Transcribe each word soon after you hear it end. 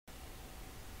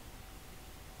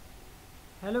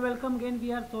Hello, welcome again.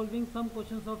 We are solving some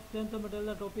questions of strength of metal.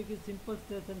 The topic is simple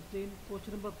stress and strain.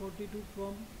 Question number 42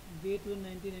 from Day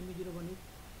 2019 ME-01 is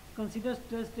consider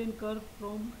stress strain curve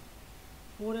from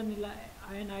for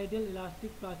an ideal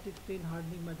elastic plastic strain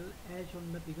hardening metal as shown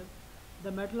in the figure.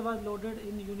 The metal was loaded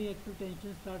in uniaxial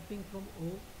tension starting from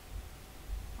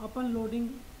O. Upon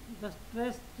loading, the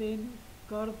stress strain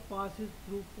curve passes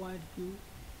through point Q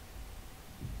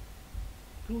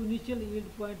through initial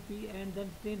yield point P and then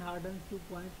strain hardens to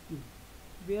point Q,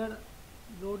 where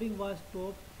loading was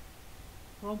stopped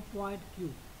from point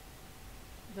Q.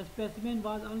 The specimen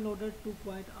was unloaded to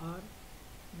point R,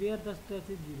 where the stress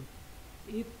is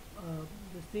 0. If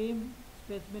the same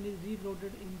specimen is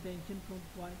reloaded in tension from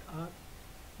point R,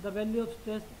 the value of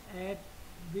stress at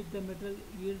which the metal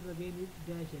yields again is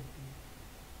dash ST.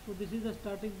 So this is the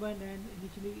starting point, and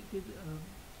initially it is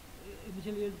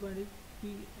initial yield point is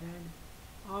P, and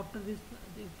after this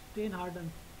the strain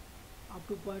hardens up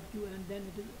to point Q and then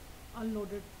it is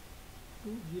unloaded to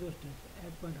 0 stress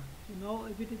at point R. So now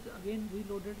if it is again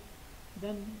reloaded,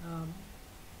 then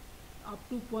up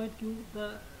to point Q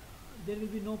there will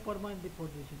be no permanent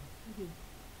deformation. Okay.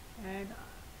 And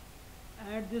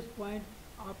at this point,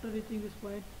 after reaching this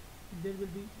point, there will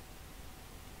be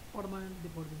permanent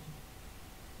deformation,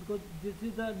 because this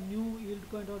is the new yield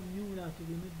point or new elastic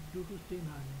limit due to strain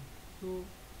hardening. So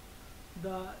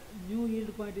the new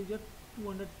yield point is at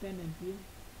 210 MPa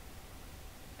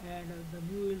and the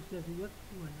new yield stress is at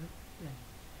 210.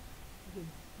 Okay.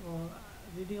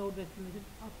 Reading out the explanation,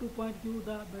 up to point Q,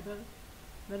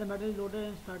 when the metal is loaded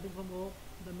and starting from O,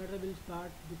 the metal will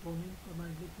start deforming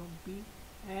permanently from P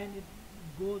and it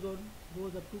goes up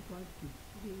to point Q.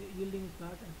 Okay. Yielding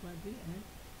start at point P and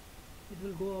it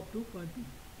will go up to point P.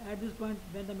 At this point,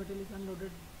 when the metal is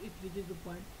unloaded, it reaches the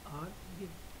point R. Okay.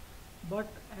 But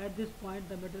at this point,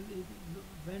 the metal is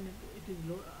when it is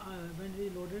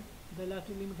loaded, the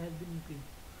elastic limit has been increased.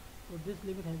 So this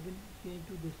limit has been changed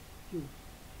to this Q.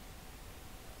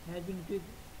 Has been increased.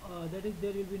 That is,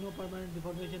 there will be no permanent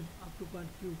deformation up to point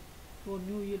Q. So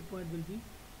new yield point will be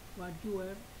point Q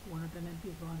at 210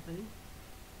 MPa. So answer is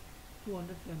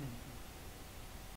 210 MPa.